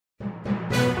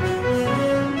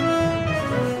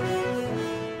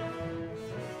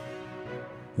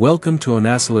Welcome to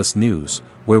Onasilus News,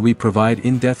 where we provide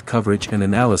in-depth coverage and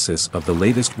analysis of the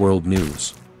latest world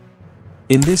news.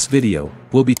 In this video,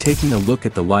 we'll be taking a look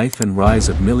at the life and rise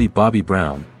of Millie Bobby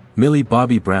Brown. Millie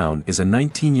Bobby Brown is a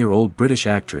 19-year-old British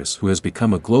actress who has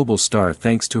become a global star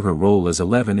thanks to her role as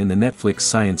Eleven in the Netflix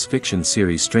science fiction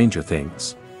series Stranger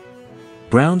Things.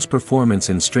 Brown's performance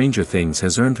in Stranger Things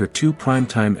has earned her 2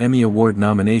 Primetime Emmy Award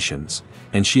nominations,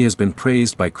 and she has been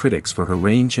praised by critics for her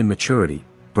range and maturity.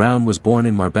 Brown was born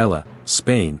in Marbella,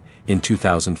 Spain, in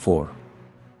 2004.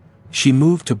 She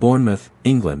moved to Bournemouth,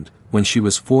 England, when she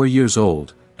was 4 years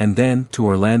old, and then to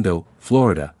Orlando,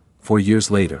 Florida, 4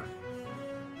 years later.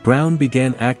 Brown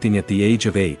began acting at the age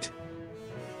of 8.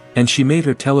 And she made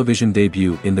her television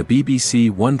debut in the BBC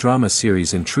One drama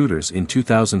series Intruders in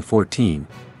 2014.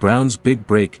 Brown's big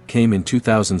break came in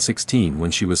 2016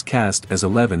 when she was cast as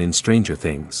Eleven in Stranger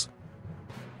Things.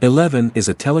 Eleven is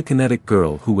a telekinetic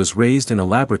girl who was raised in a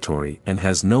laboratory and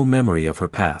has no memory of her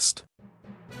past.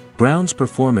 Brown's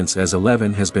performance as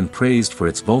Eleven has been praised for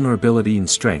its vulnerability and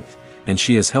strength, and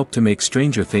she has helped to make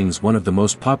Stranger Things one of the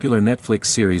most popular Netflix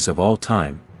series of all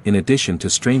time. In addition to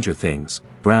Stranger Things,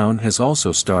 Brown has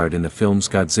also starred in the films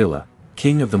Godzilla,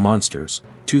 King of the Monsters,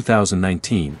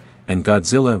 2019, and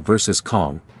Godzilla vs.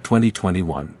 Kong,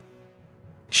 2021.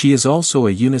 She is also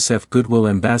a UNICEF Goodwill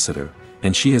Ambassador,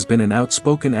 and she has been an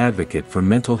outspoken advocate for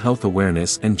mental health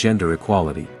awareness and gender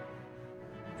equality.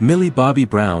 Millie Bobby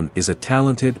Brown is a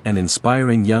talented and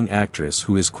inspiring young actress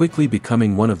who is quickly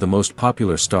becoming one of the most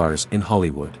popular stars in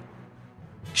Hollywood.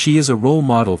 She is a role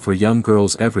model for young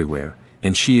girls everywhere,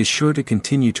 and she is sure to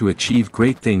continue to achieve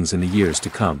great things in the years to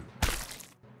come.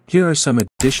 Here are some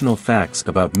additional facts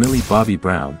about Millie Bobby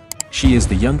Brown. She is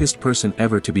the youngest person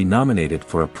ever to be nominated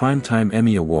for a Primetime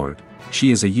Emmy Award.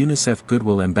 She is a UNICEF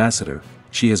Goodwill Ambassador.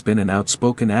 She has been an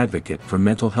outspoken advocate for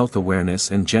mental health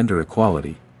awareness and gender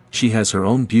equality. She has her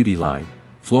own beauty line,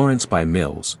 Florence by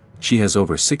Mills. She has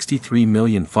over 63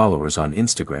 million followers on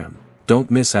Instagram.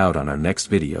 Don't miss out on our next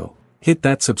video. Hit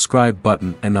that subscribe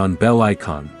button and on bell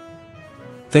icon.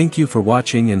 Thank you for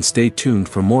watching and stay tuned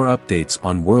for more updates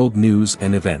on world news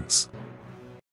and events.